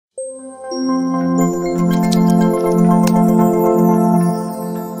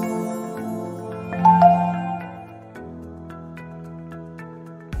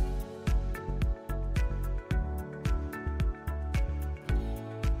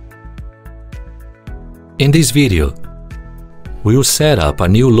In this video, we will set up a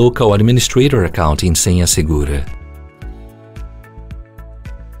new local administrator account in senhasegura.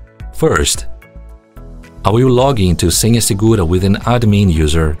 First, I will log into senhasegura with an admin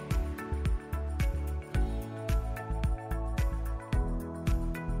user.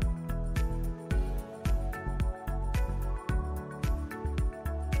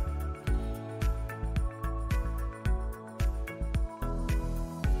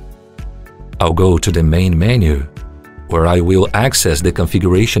 I'll go to the main menu, where I will access the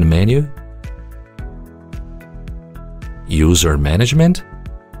configuration menu, User Management,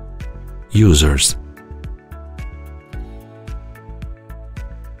 Users.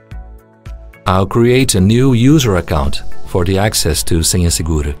 I'll create a new user account for the access to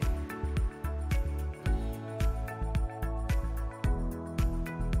senhasegura.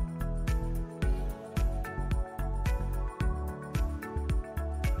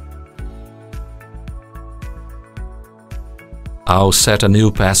 I'll set a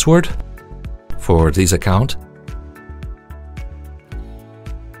new password for this account.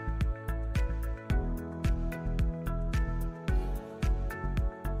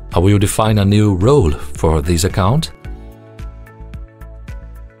 I will define a new role for this account,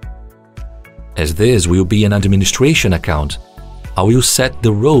 as this will be an administration account. I will set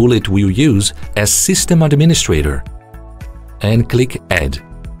the role it will use as System Administrator and click Add.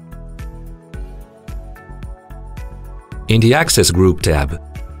 In the Access Group tab,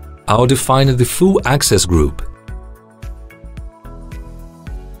 I'll define the full access group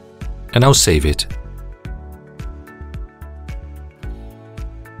and I'll save it.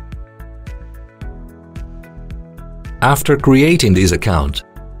 After creating this account,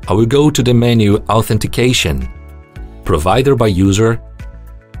 I will go to the menu Authentication, Provider by User,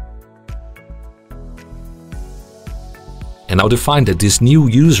 and I'll define that this new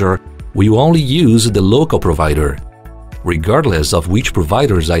user will only use the local provider, regardless of which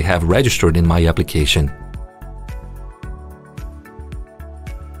providers I have registered in my application.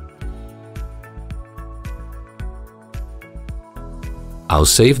 I'll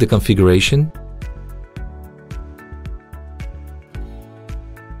save the configuration.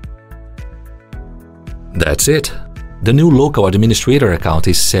 That's it. The new local administrator account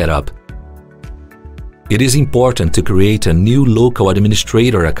is set up. It is important to create a new local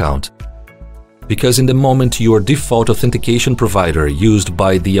administrator account, because in the moment your default authentication provider used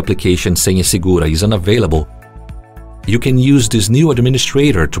by the application senhasegura is unavailable, you can use this new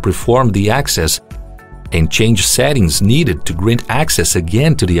administrator to perform the access and change settings needed to grant access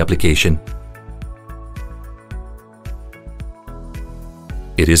again to the application.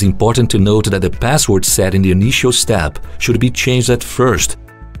 It is important to note that the password set in the initial step should be changed at first,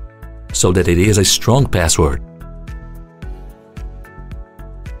 so that it is a strong password.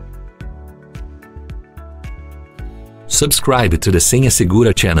 Subscribe to the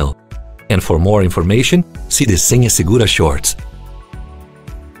senhasegura channel, and for more information, see the senhasegura shorts.